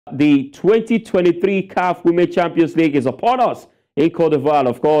The 2023 CAF Women Champions League is upon us in Cote d'Ivoire.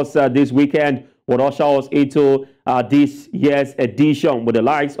 Of course, this weekend will usher us into this year's edition with the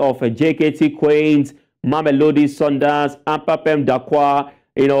likes of JKT Queens, Mamelodi Sundowns, Ampapem Dakwa,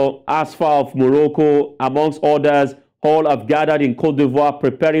 Asfa of Morocco, amongst others, all have gathered in Cote d'Ivoire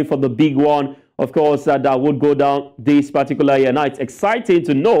preparing for the big one, of course, that would go down this particular year. Now, it's exciting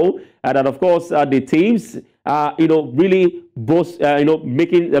to know that, of course, the teams really boast,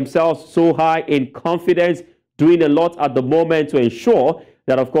 making themselves so high in confidence, doing a lot at the moment to ensure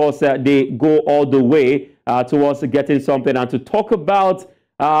that, of course, they go all the way towards getting something. And to talk about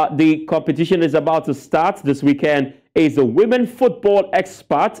the competition is about to start this weekend is the women football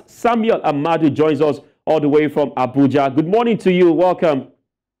expert, Samuel Ahmadu, joins us all the way from Abuja. Good morning to you. Welcome.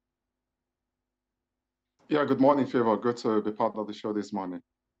 Yeah, good morning, Favour. Good to be part of the show this morning.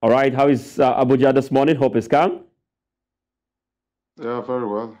 All right. How is Abuja this morning? Hope it's calm. Yeah, very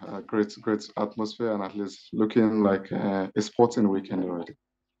well. Great atmosphere, and at least looking like a sporting weekend already.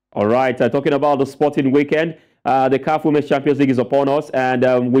 All right. Talking about the sporting weekend, the CAF Women's Champions League is upon us,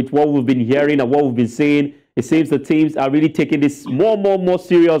 and with what we've been hearing and what we've been seeing, it seems the teams are really taking this more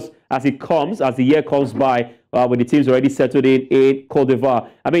serious as the year comes by, when the teams already settled in Cote d'Ivoire.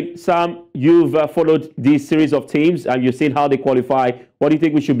 I mean, Sam, you've followed this series of teams and you've seen how they qualify. What do you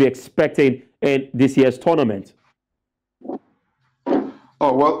think we should be expecting in this year's tournament?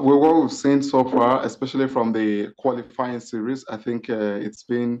 Oh, well, what we've seen so far, especially from the qualifying series, I think it's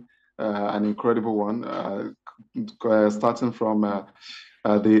been an incredible one, starting from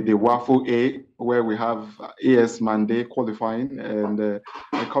the Waffle A, where we have AS Mande qualifying, and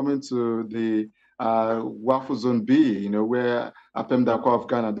coming to the Waffle Zone B, where Apem Dakwa of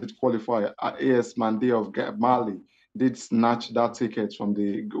Ghana did qualify. AS Mande of Mali did snatch that ticket from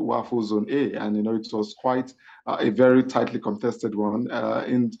the Waffle Zone A, and it was quite a very tightly contested one.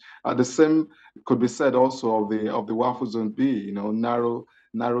 And the same could be said also of the Waffle Zone B.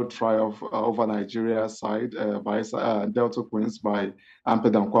 Narrow triumph over Nigeria side by Delta Queens by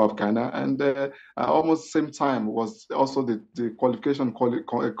Ampedankwa of Ghana, and almost same time was also the qualification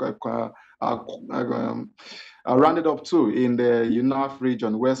rounded up too in the UNAF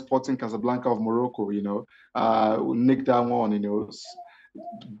region, where Sporting Casablanca of Morocco, nicked that one,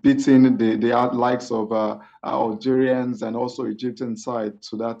 beating the likes of Algerians and also Egyptian side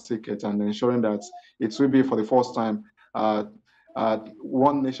to that ticket, and ensuring that it will be for the first time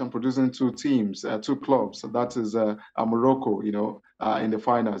one nation producing two teams, two clubs. That is Morocco, in the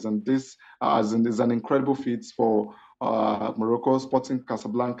finals, and this is an incredible feat for Morocco, Sporting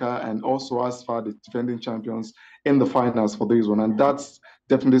Casablanca, and also as far the defending champions in the finals for this one. And that's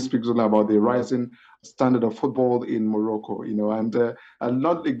definitely speaks about the rising standard of football in Morocco, and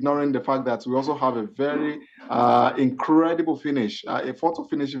not ignoring the fact that we also have a very incredible finish, a photo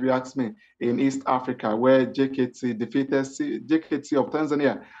finish, if you ask me, in East Africa, where JKT of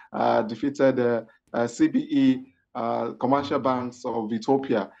Tanzania defeated CBE Commercial Banks of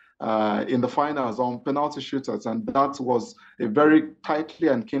Ethiopia in the finals on penalty shooters, and that was a very tightly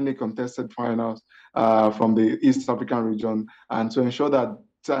and keenly contested finals from the East African region, and to ensure that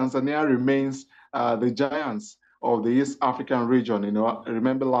Tanzania remains the giants of the East African region.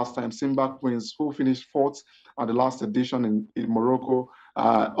 Remember last time Simba Queens, who finished fourth at the last edition in Morocco,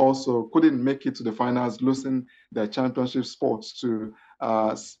 also couldn't make it to the finals, losing their championship spots to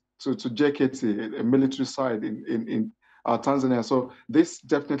JKT, a military side in Tanzania. So this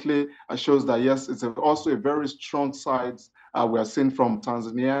definitely shows that, yes, it's also a very strong side we are seeing from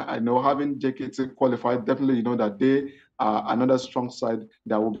Tanzania. I know having JKT qualified, definitely that they are another strong side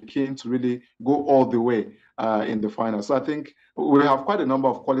that will be keen to really go all the way in the final. So I think we have quite a number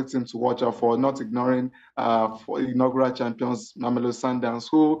of quality teams to watch out for, not ignoring for inaugural champions Mamelodi Sundowns,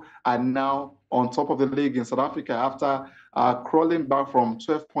 who are now on top of the league in South Africa after crawling back from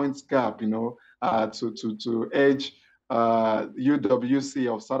 12 points gap, to edge UWC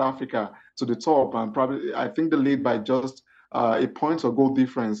of South Africa to the top, and probably I think the lead by just a point or goal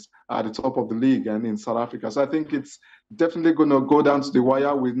difference at the top of the league and in South Africa. So I think it's definitely going to go down to the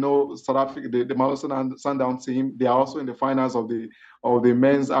wire. We know South Africa, the Mamelodi Sundowns team, they are also in the finals of the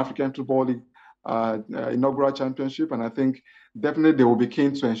men's African Football League inaugural championship, and I think definitely they will be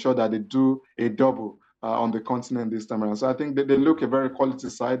keen to ensure that they do a double on the continent this time around. So I think they look a very quality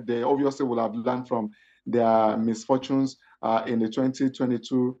side. They obviously will have learned from their misfortunes in the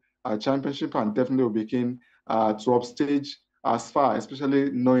 2022 championship, and definitely will be keen to upstage as far,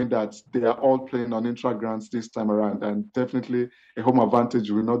 especially knowing that they are all playing on intra-grants this time around, and definitely a home advantage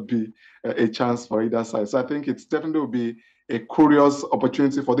will not be a chance for either side. So I think it's definitely will be a curious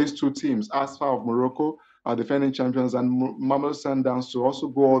opportunity for these two teams, ASFA of Morocco defending champions, and Mamelodi Sundowns to also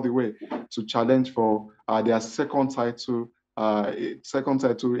go all the way to challenge for their second title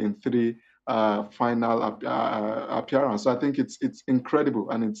in three final appearance. So I think it's incredible,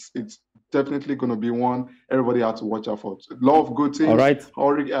 and it's definitely going to be one everybody has to watch out for. A lot of good teams. All right.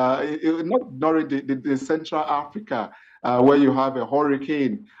 Not ignoring the Central Africa, where you have a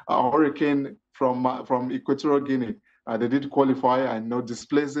hurricane from Equatorial Guinea. They did qualify and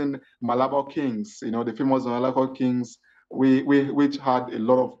displacing Malabo Kings, the famous Malabo Kings, which had a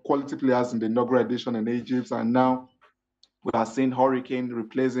lot of quality players in the inaugural edition in Egypt, and now we are seeing Hurricane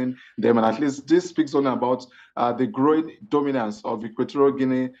replacing them, and at least this speaks only about the growing dominance of Equatorial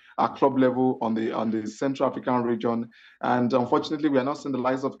Guinea at club level on the Central African region. And unfortunately, we are not seeing the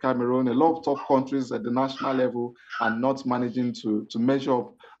likes of Cameroon. A lot of top countries at the national level are not managing to measure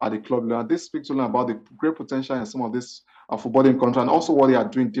up at the club level. And this speaks only about the great potential in some of this footballing country, and also what they are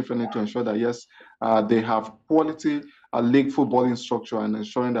doing differently to ensure that, yes, they have quality league footballing structure and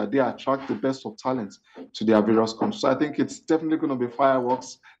ensuring that they attract the best of talent to their various countries. So I think it's definitely going to be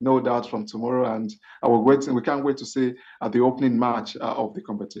fireworks, no doubt, from tomorrow, and we can't wait to see the opening match of the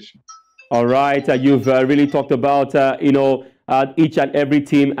competition. All right, you've really talked about each and every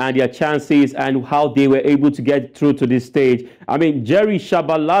team and their chances and how they were able to get through to this stage. I mean, Jerry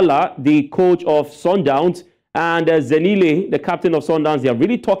Shabalala, the coach of Sundowns, and Zenile, the captain of Sundowns, they are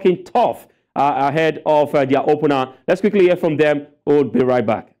really talking tough ahead of their opener. Let's quickly hear from them. We'll be right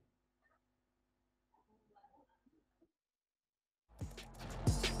back.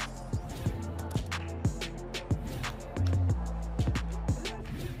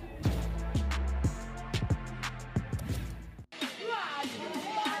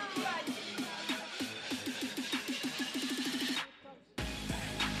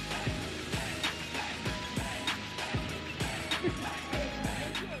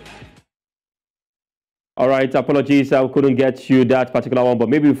 All right, apologies, I couldn't get you that particular one, but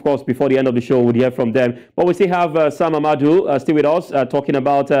maybe, of course, before the end of the show, we'll hear from them. But we still have Sam Ahmadu still with us, talking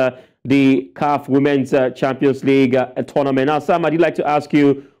about the CAF Women's Champions League tournament. Now, Sam, I'd like to ask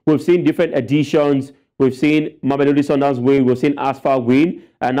you, we've seen different editions. We've seen Mamelodi Sundowns win, we've seen Asfar win,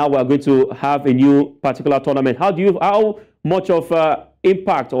 and now we're going to have a new particular tournament. How much of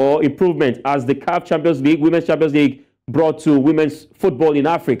impact or improvement has the CAF Champions League, Women's Champions League, brought to women's football in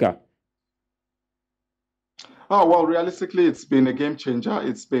Africa? Oh, well, realistically, it's been a game changer.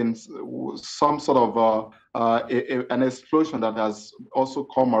 It's been some sort of an explosion that has also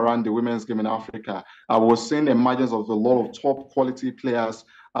come around the women's game in Africa. We're seeing the emergence of a lot of top quality players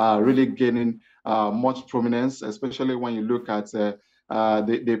really gaining much prominence, especially when you look at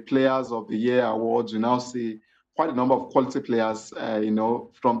the Players of the Year awards. You now see quite a number of quality players,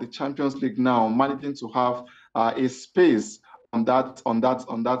 from the Champions League now managing to have a space on that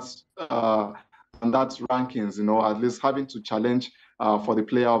rankings, at least having to challenge for the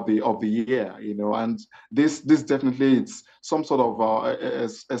player of the year, and this definitely, it's some sort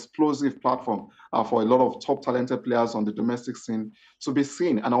of explosive platform for a lot of top talented players on the domestic scene to be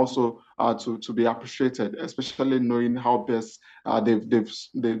seen and also to be appreciated, especially knowing how best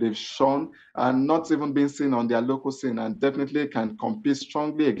they've shown and not even being seen on their local scene, and definitely can compete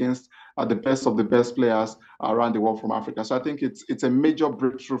strongly against the best of the best players around the world from Africa. So I think it's a major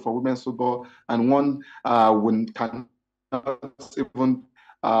breakthrough for women's football, and one we cannot even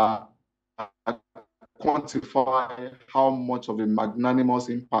quantify how much of a magnanimous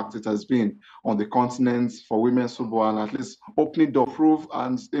impact it has been on the continent for women's football, and at least opening to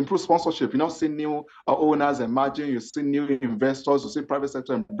improve sponsorship. See new owners emerging, you see new investors, you see private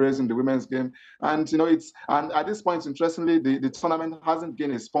sector embracing the women's game, and and at this point, interestingly, the tournament hasn't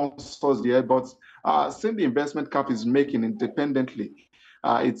gained its sponsors yet, but seeing the investment CAF is making independently,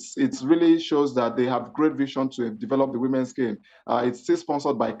 it really shows that they have great vision to develop the women's game. It's still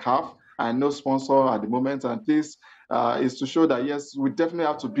sponsored by CAF and no sponsor at the moment, and this is to show that, yes, we definitely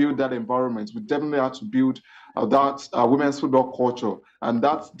have to build that environment. We definitely have to build that women's football culture, and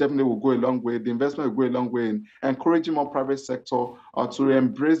that definitely will go a long way. The investment will go a long way in encouraging more private sector to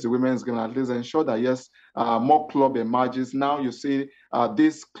embrace the women's game, and at least ensure that, yes, more club emerges. Now you see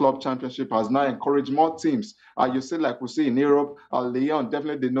this club championship has now encouraged more teams. You see, like we see in Europe, Lyon,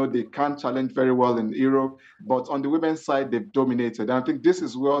 definitely they know they can't challenge very well in Europe, but on the women's side, they've dominated. And I think this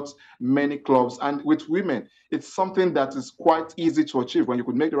is what many clubs, and with women, it's something that is quite easy to achieve when you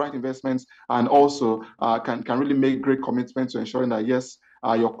could make the right investments and also can really make great commitment to ensuring that, yes,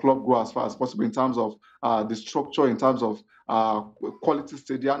 your club go as far as possible in terms of the structure, in terms of quality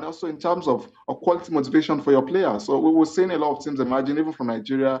stadium, and also in terms of quality motivation for your players. So we were seeing a lot of teams emerging, even from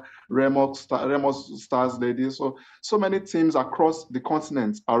Nigeria, Remo Stars Ladies. So many teams across the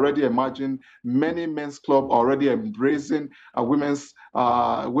continent already emerging. Many men's clubs already embracing women's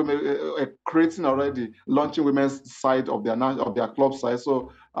creating already, launching women's side of their club side.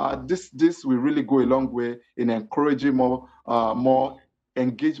 So this will really go a long way in encouraging more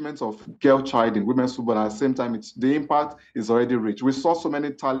engagement of girl child in women's football. At the same time, the impact is already rich. We saw so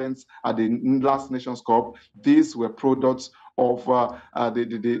many talents at the last Nations Cup. These were products of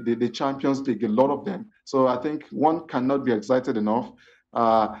the Champions League, a lot of them. So I think one cannot be excited enough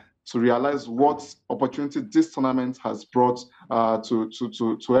to realize what opportunity this tournament has brought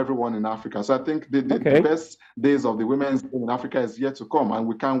to everyone in Africa. So I think the best days of the women's game in Africa is yet to come, and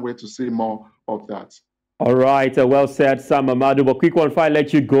we can't wait to see more of that. All right, well said, Sam Ahmadu. But quick one before I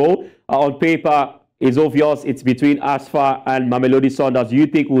let you go. On paper, it's obvious it's between Asfar and Mamelodi Sundowns. Do you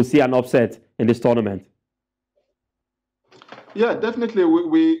think we'll see an upset in this tournament? Yeah, definitely.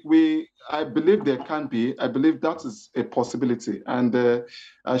 I believe there can be. I believe that is a possibility. And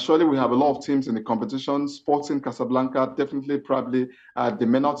surely we have a lot of teams in the competition. Sporting Casablanca, definitely, probably, they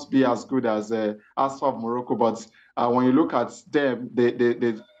may not be as good as Asfar of Morocco. But when you look at them,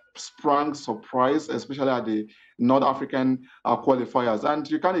 they sprang surprise, especially at the North African qualifiers. And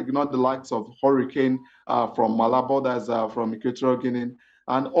you can't ignore the likes of Hurricane from Malabo, that's from Equatorial Guinea,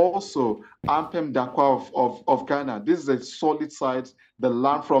 and also Ampem Dakwa of Ghana. This is a solid side. They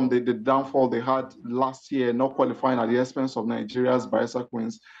learned from the downfall they had last year, not qualifying at the expense of Nigeria's Bayelsa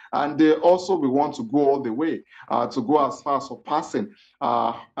Queens. And they also will want to go all the way, to go as far as surpassing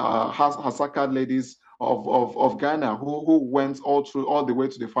Hasaka Ladies of Ghana, who went all the way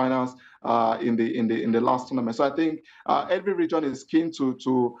to the finals in the last tournament. So I think every region is keen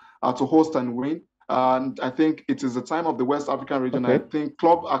to host and win. And I think it is the time of the West African region. I think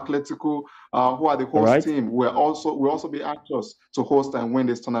Club Atletico, who are the host team, will also be anxious to host and win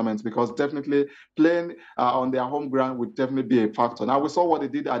this tournament, because definitely playing on their home ground would definitely be a factor. Now, we saw what they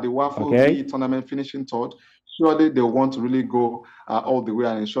did at the WAFL tournament, finishing third. Surely they want to really go all the way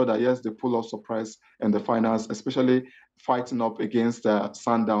and ensure that, yes, they pull off surprise in the finals, especially fighting up against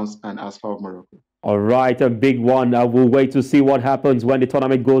Sundowns and Asfar of Morocco. All right, a big one. We'll wait to see what happens when the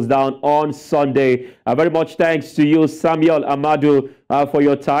tournament goes down on Sunday. Very much thanks to you, Samuel Ahmadu, for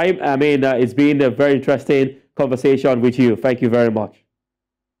your time. I mean, it's been a very interesting conversation with you. Thank you very much.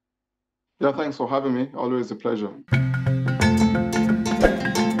 Yeah, thanks for having me. Always a pleasure.